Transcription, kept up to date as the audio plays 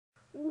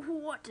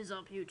What is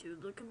up,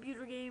 YouTube? The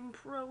Computer Game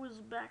Pro is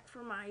back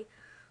for my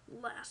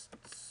last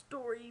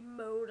story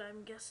mode,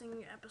 I'm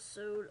guessing,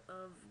 episode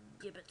of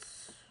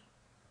Gibbets.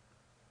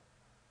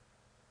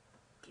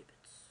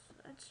 Gibbets.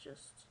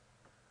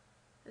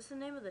 It's the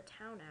name of the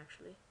town,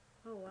 actually.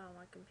 Oh wow,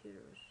 my computer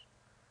is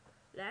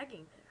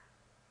lagging there.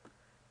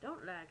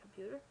 Don't lag,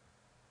 computer.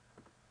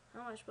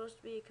 How am I supposed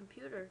to be a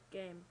computer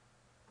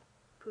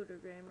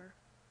pooter gamer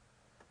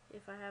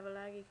if I have a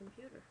laggy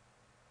computer?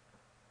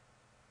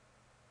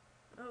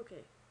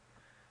 Okay.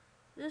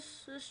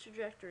 This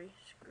trajectory is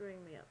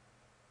screwing me up.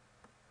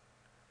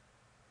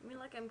 I mean,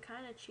 like, I'm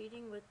kind of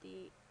cheating with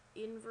the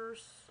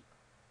inverse.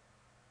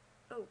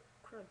 Oh,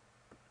 crud.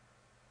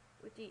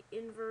 With the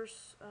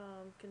inverse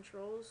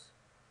controls.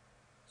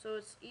 So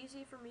it's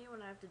easy for me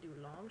when I have to do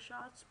long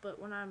shots, but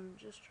when I'm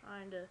just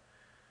trying to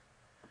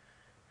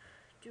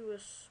do a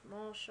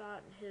small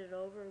shot and hit it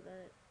over,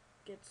 then it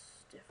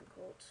gets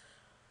difficult.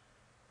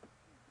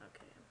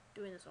 Okay, I'm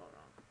doing this all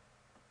wrong.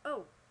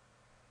 Oh!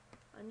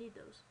 I need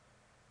those.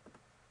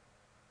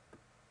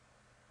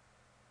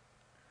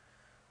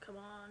 Come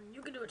on,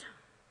 you can do it.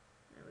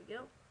 There we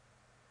go.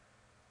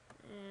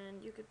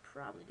 And you could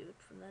probably do it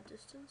from that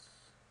distance.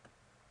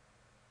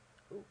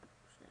 Oh,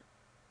 snap.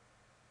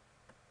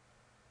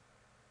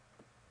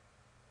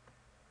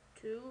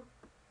 2.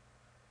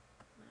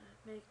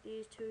 Make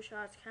these 2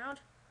 shots count.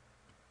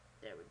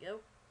 There we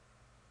go.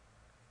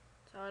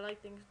 That's how I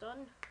like things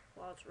done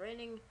while it's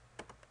raining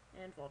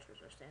and vultures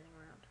are standing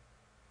around.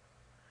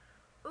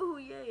 Ooh,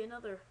 yay,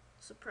 another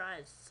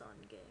surprise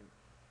sun game.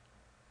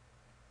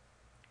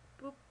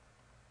 Boop,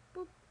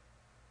 boop,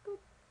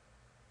 boop,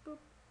 boop.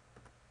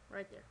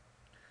 Right there.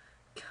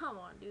 Come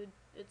on, dude.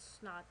 It's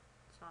not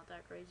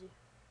that crazy.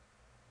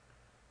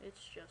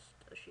 It's just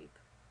a sheep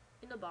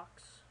in a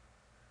box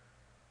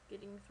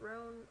getting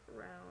thrown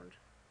around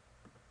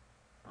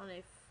on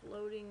a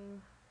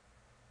floating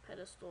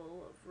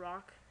pedestal of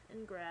rock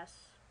and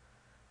grass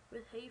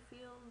with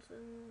hayfields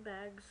and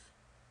bags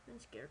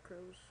and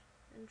scarecrows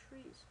and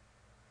trees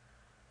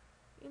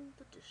in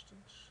the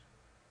distance.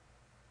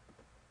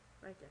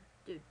 Right there.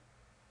 Dude,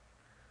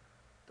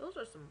 those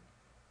are some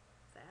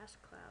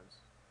fast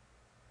clouds.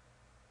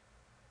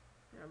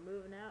 They're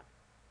moving out.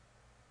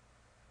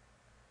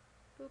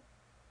 Boop,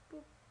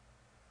 boop.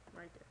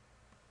 Right there.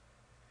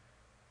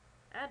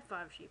 Add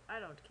 5 sheep. I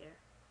don't care.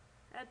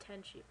 Add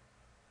 10 sheep.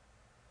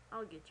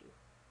 I'll get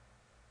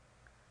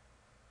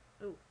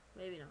you. Ooh,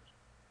 maybe not.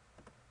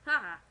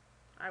 Haha!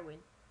 I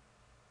win.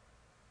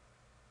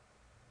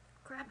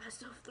 Crap, I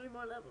still have 3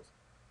 more levels.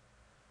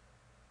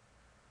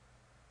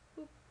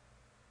 Boop,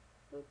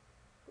 boop,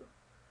 boop.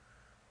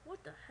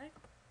 What the heck?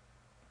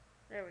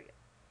 There we go.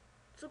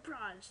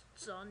 Surprise,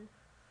 son.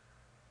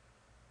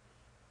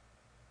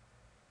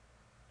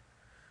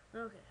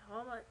 Okay,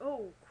 all my...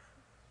 Oh,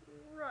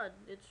 crud.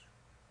 It's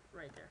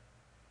right there.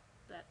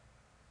 That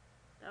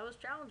was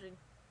challenging.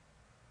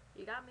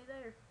 You got me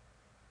there.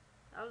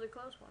 That was a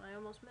close one. I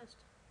almost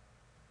missed.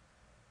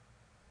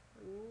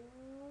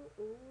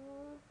 Ooh, ooh.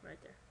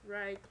 Right there.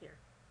 Right here.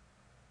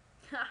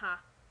 Haha.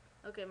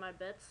 Okay, my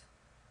bet's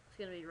it's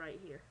gonna be right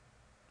here.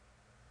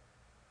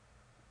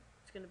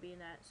 It's gonna be in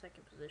that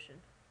second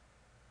position.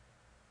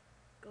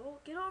 Go,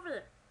 get over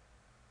there.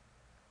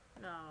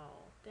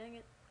 No, dang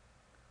it.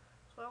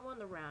 So I won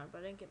the round, but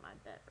I didn't get my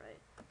bet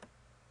right.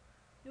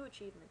 New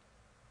achievement.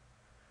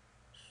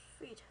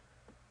 Sweet.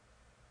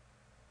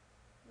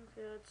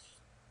 Okay,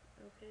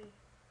 okay.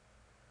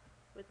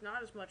 With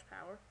not as much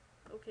power.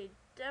 Okay,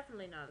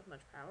 definitely not as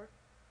much power.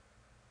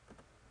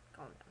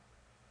 Calm down.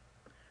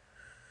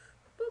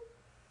 Boop.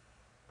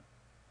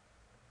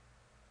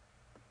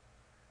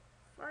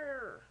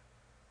 Fire.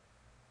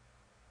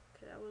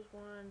 Okay, that was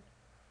one.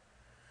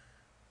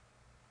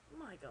 Oh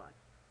my god.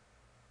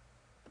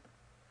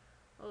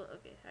 Oh,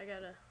 okay. I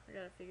gotta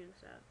figure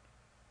this out.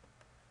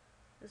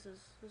 This is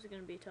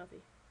gonna be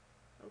toughy.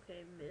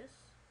 Okay,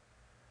 miss.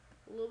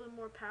 A little bit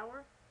more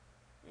power,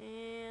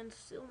 and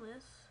still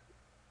miss.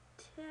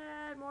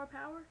 Tad more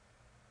power.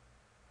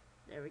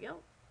 There we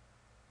go.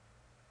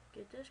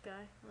 Get this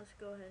guy. Let's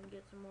go ahead and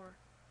get some more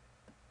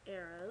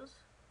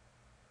arrows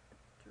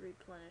to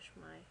replenish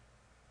my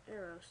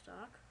arrow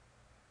stock.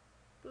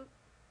 Boop.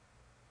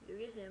 You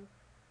get him.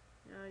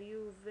 Now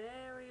you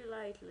very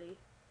lightly.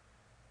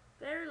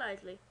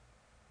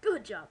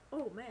 Good job.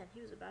 Oh man,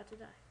 he was about to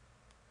die.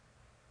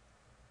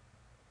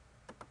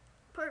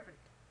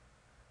 Perfect.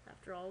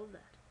 After all of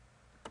that.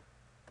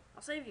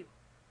 I'll save you.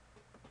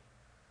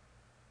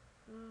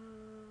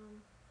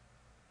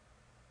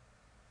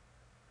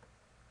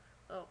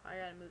 Oh, I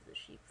gotta move the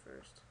sheep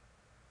first.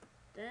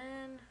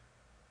 Then...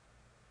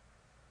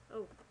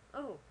 Oh,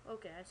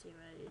 okay, I see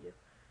what I need to do.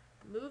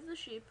 Move the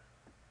sheep.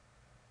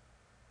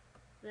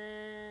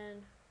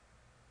 Then...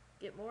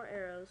 Get more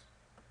arrows.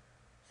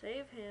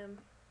 Save him.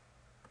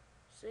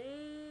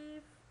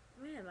 Save...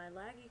 Man, my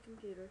laggy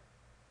computer.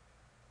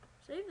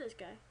 Save this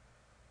guy.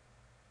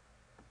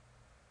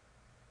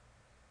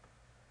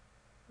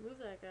 Move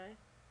that guy.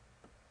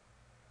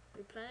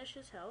 Replenish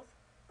his health.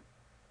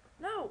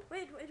 No!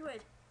 Wait.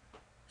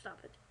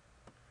 Stop it.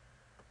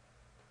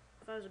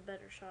 I was a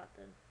better shot,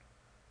 then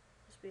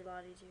this would be a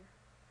lot easier.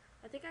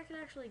 I think I can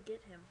actually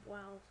get him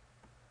while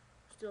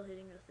still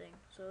hitting the thing.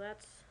 So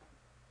that's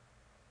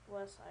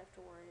less I have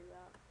to worry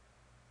about.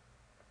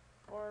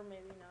 Or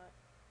maybe not.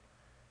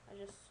 I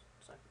just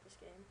suck at this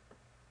game.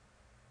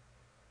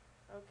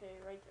 Okay,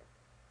 right there.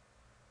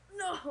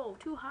 No!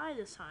 Too high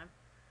this time.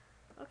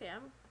 Okay,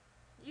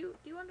 do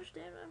you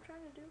understand what I'm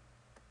trying to do?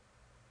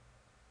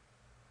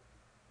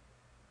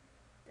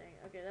 Dang,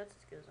 okay, that's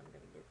as good as I'm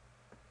gonna get.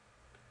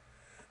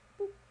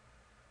 Boop.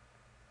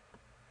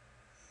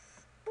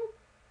 Boop.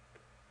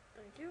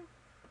 Thank you.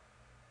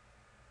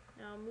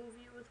 Now I'll move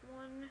you with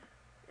one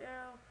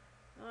arrow.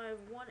 Now I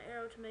have one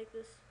arrow to make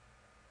this,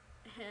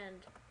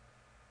 and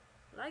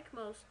like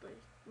most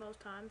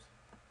times,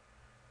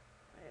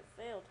 I have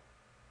failed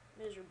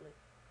miserably.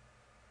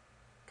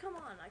 Come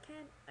on, I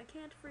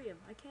can't free him.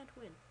 I can't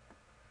win.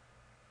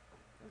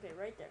 Okay,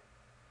 right there.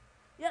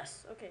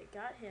 Yes, okay,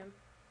 got him.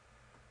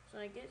 So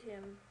I get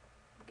him.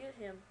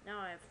 Now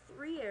I have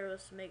 3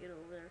 arrows to make it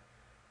over there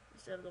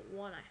instead of the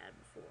one I had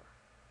before.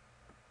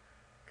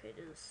 Okay,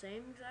 do the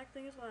same exact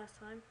thing as last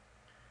time.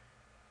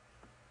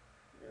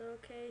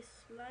 Okay,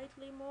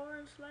 slightly more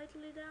and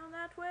slightly down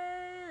that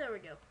way. There we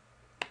go.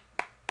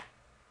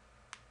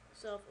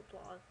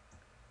 Self-applaud.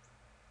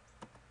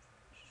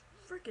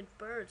 Freaking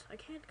birds. I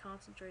can't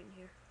concentrate in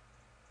here.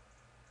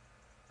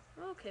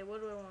 Okay,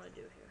 what do I want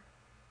to do here?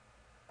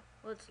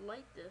 Let's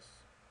light this.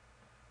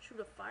 Shoot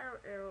a fire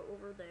arrow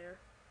over there.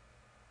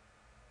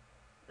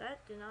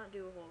 That did not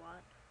do a whole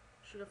lot.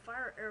 Shoot a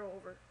fire arrow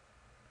over.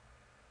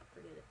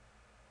 Forget it.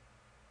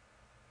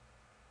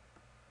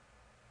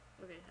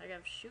 Okay, I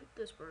gotta shoot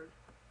this bird.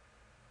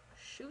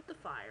 Shoot the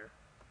fire.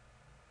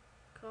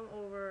 Come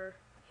over,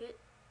 hit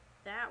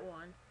that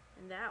one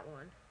and that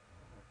one.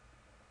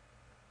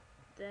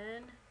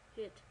 Then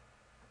hit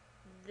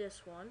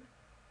this one.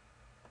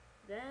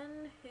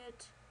 Then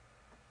hit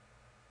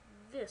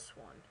this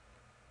one.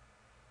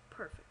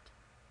 Perfect.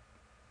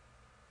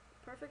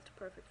 Perfect,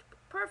 perfect,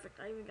 perfect.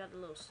 I even got a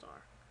little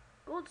star.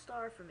 Gold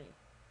star for me.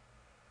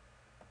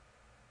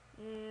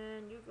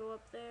 And you go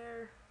up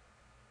there.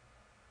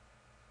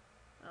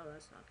 Oh,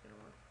 that's not gonna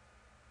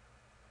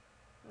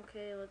work.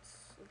 Okay,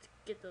 let's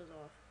get those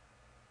off.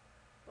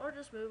 Or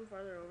just move them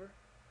farther over.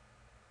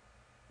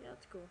 Yeah,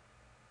 that's cool.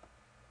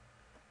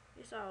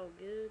 It's all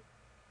good.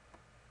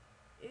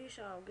 It's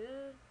all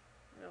good.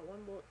 I got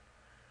one bullet.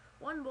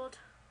 One bullet.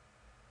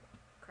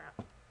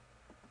 Crap.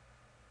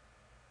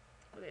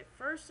 Okay,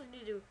 first I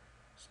need to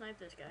snipe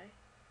this guy.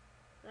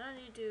 Then I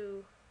need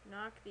to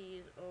knock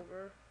these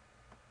over.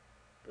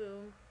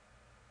 Boom.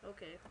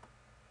 Okay.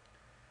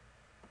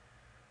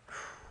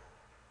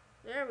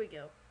 There we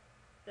go.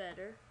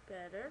 Better,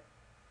 better.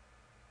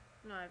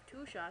 Now I have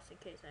 2 shots in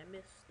case I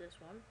miss this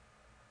one.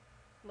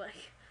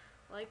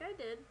 Like I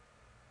did.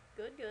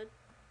 Good, good.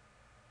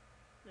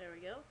 There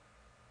we go.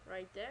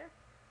 Right there.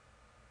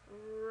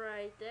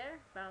 Right there.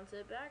 Bounce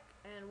it back.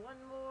 And one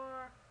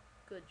more.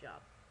 Good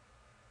job.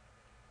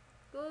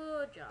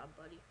 Good job,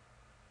 buddy.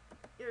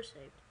 You're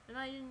saved. And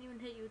I didn't even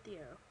hit you with the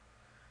arrow.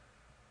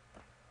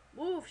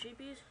 Move,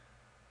 sheepies.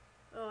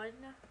 Oh, I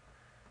didn't know.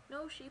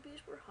 No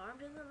sheepies were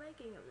harmed in the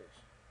making of this.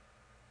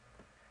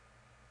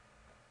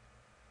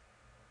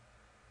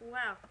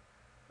 Wow.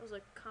 That was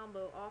a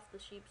combo off the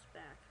sheep's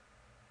back.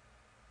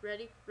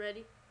 Ready,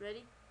 ready,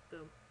 ready.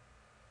 Boom.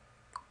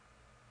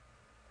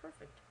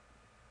 Perfect.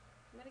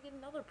 I'm gonna get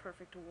another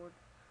perfect award.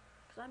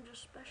 Because I'm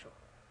just special.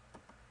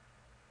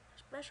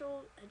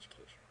 Special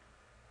education.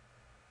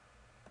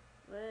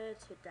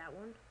 Let's hit that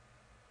one.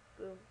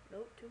 Boom.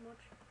 Nope, too much.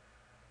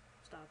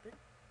 Stop it.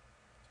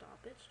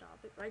 Stop it, stop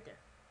it. Right there.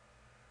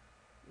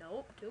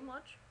 Nope, too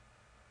much.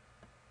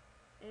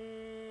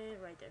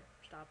 And right there.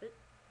 Stop it.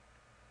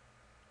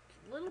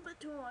 A little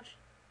bit too much.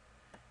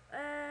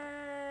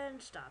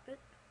 And stop it.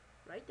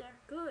 Right there.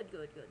 Good,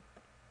 good, good.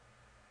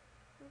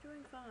 We're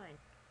doing fine.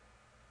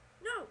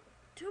 No!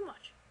 Too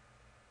much.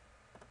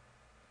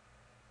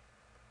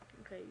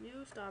 Okay,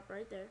 you stop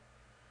right there.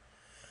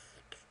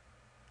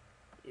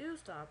 You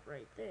stop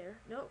right there.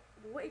 No,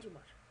 way too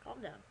much.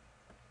 Calm down.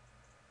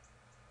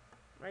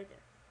 Right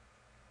there.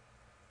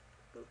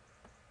 Boop.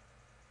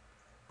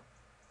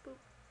 Boop.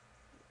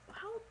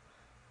 How?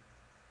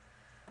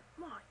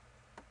 My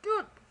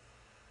good.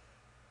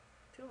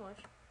 Too much.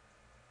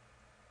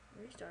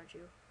 Restart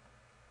you.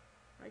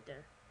 Right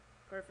there.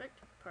 Perfect.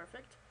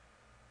 Perfect.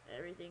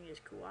 Everything is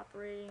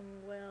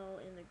cooperating well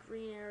in the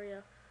green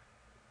area.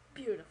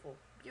 Beautiful.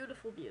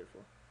 Beautiful,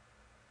 beautiful.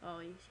 Oh,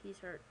 he's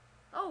hurt.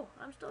 Oh,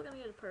 I'm still gonna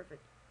get it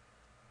perfect.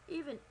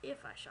 Even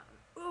if I shot him.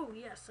 Oh,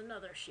 yes,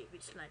 another sheepy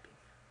sniping.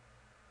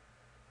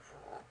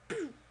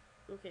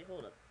 Okay,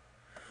 hold up.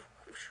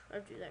 I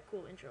have to do that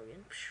cool intro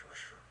again.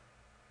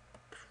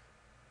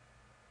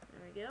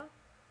 There we go.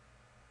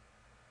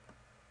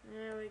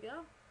 There we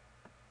go.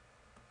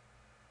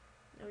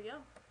 There we go.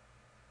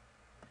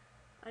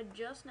 I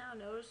just now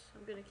noticed,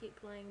 I'm gonna keep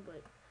playing,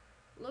 but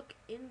look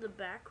in the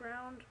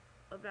background,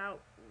 about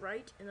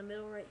right in the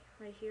middle, right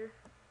here.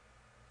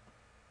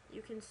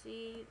 You can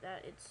see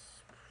that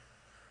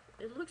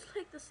it looks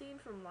like the scene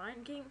from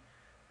Lion King,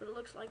 but it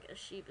looks like a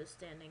sheep is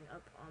standing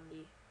up on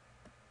the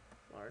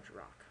large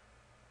rock.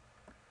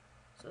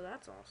 So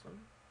that's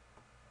awesome.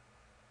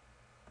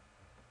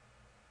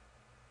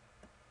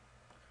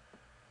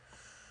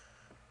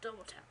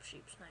 Double tap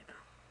sheep snipe.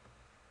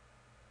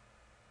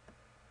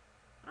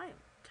 I am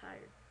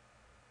tired.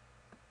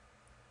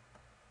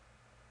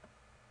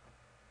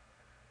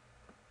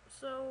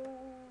 So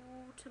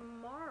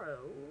tomorrow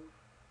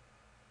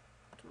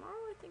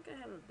I think I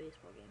have a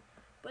baseball game.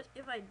 But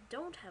if I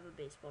don't have a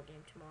baseball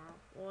game tomorrow,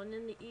 well, and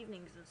in the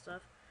evenings and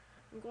stuff,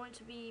 I'm going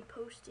to be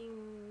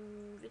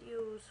posting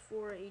videos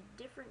for a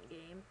different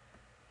game.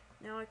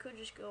 Now, I could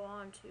just go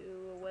on to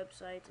a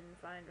website and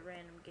find a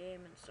random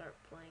game and start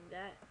playing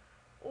that.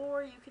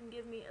 Or you can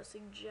give me a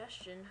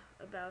suggestion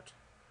about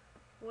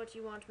what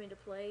you want me to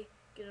play,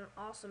 get an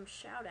awesome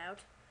shout out,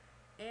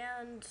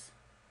 and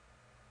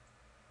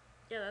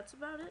yeah, that's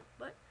about it.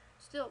 But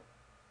still,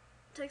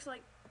 it takes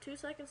like 2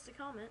 seconds to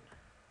comment.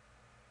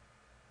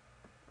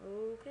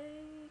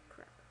 Okay,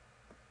 crap.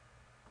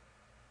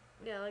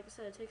 Yeah, like I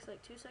said, it takes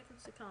like 2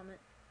 seconds to comment.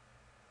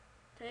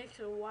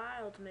 Takes a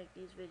while to make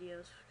these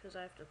videos because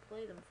I have to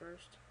play them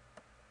first.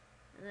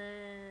 And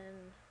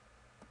then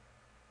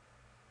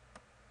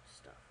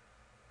stuff.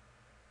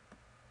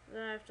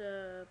 Then I have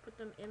to put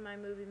them in my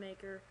movie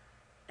maker,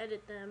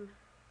 edit them,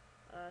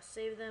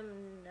 save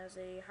them as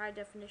a high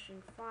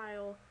definition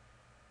file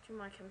to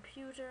my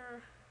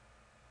computer.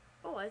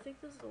 Oh, I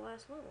think this is the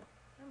last level.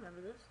 I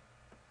remember this.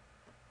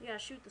 You gotta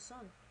shoot the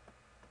sun.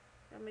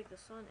 You gotta make the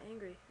sun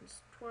angry and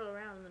twirl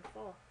around and then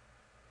fall.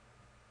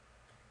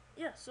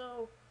 Yeah,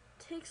 so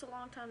takes a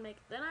long time to make.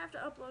 Then I have to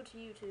upload to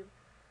YouTube.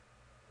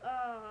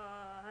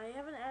 I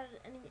haven't added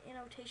any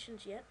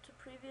annotations yet to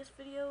previous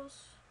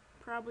videos.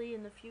 Probably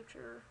in the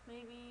future,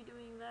 maybe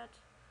doing that.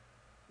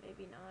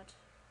 Maybe not.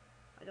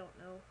 I don't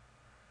know.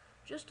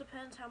 Just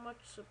depends how much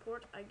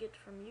support I get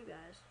from you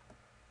guys.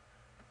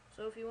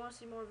 So if you want to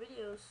see more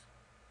videos,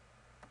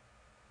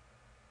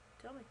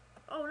 tell me.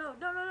 Oh no,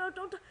 no, no, no,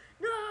 don't,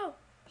 no!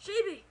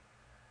 Sheepy!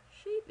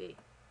 Sheepy.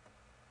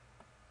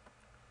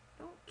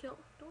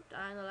 Don't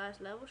die in the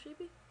last level,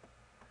 Sheepy.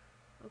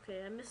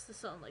 Okay, I missed the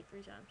sun like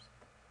 3 times.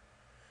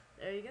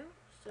 There you go.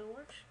 Still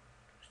works.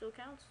 Still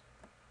counts.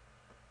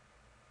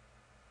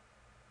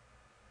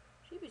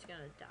 Sheepy's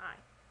gonna die.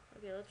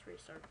 Okay, let's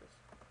restart this.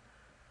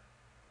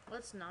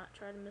 Let's not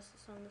try to miss the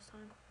sun this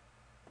time.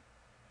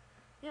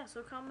 Yeah,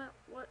 so comment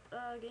what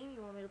game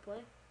you want me to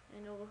play,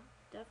 and you'll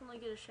definitely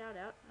get a shout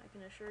out. I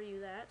can assure you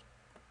that.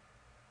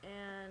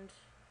 And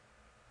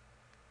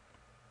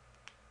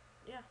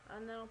yeah,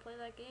 and then I'll play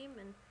that game,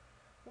 and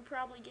we'll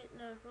probably get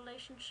in a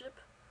relationship.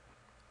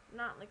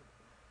 Not like,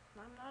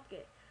 I'm not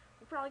gay.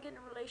 We'll probably get in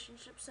a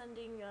relationship,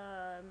 sending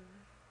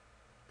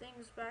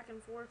things back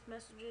and forth,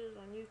 messages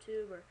on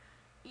YouTube or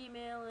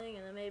emailing,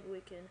 and then maybe we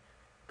can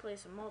play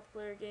some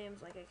multiplayer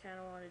games like I kind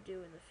of want to do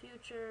in the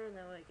future, and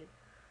then we can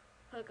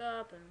hook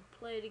up and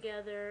play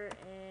together,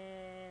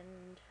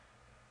 and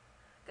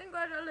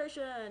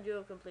congratulations, you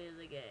have completed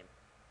the game.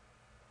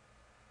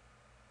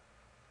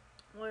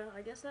 Well,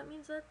 I guess that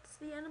means that's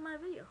the end of my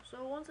video.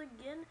 So once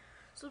again,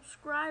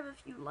 subscribe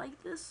if you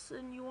like this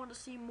and you want to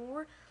see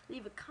more.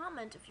 Leave a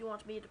comment if you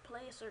want me to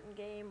play a certain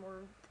game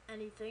or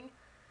anything.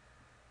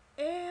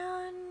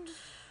 And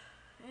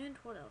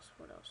what else?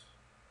 What else?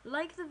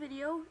 Like the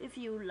video if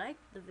you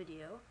liked the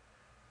video.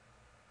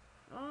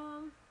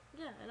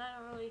 Yeah, and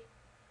I'm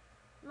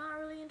not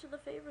really into the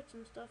favorites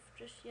and stuff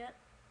just yet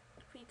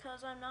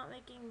because I'm not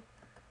making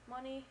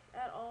money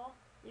at all.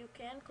 You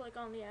can click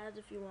on the ads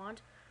if you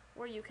want,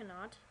 or you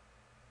cannot.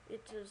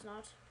 It does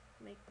not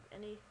make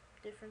any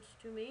difference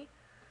to me.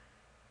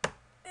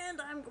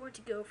 And I'm going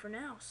to go for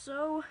now.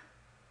 So,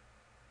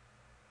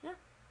 yeah,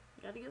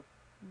 gotta go.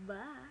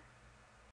 Bye.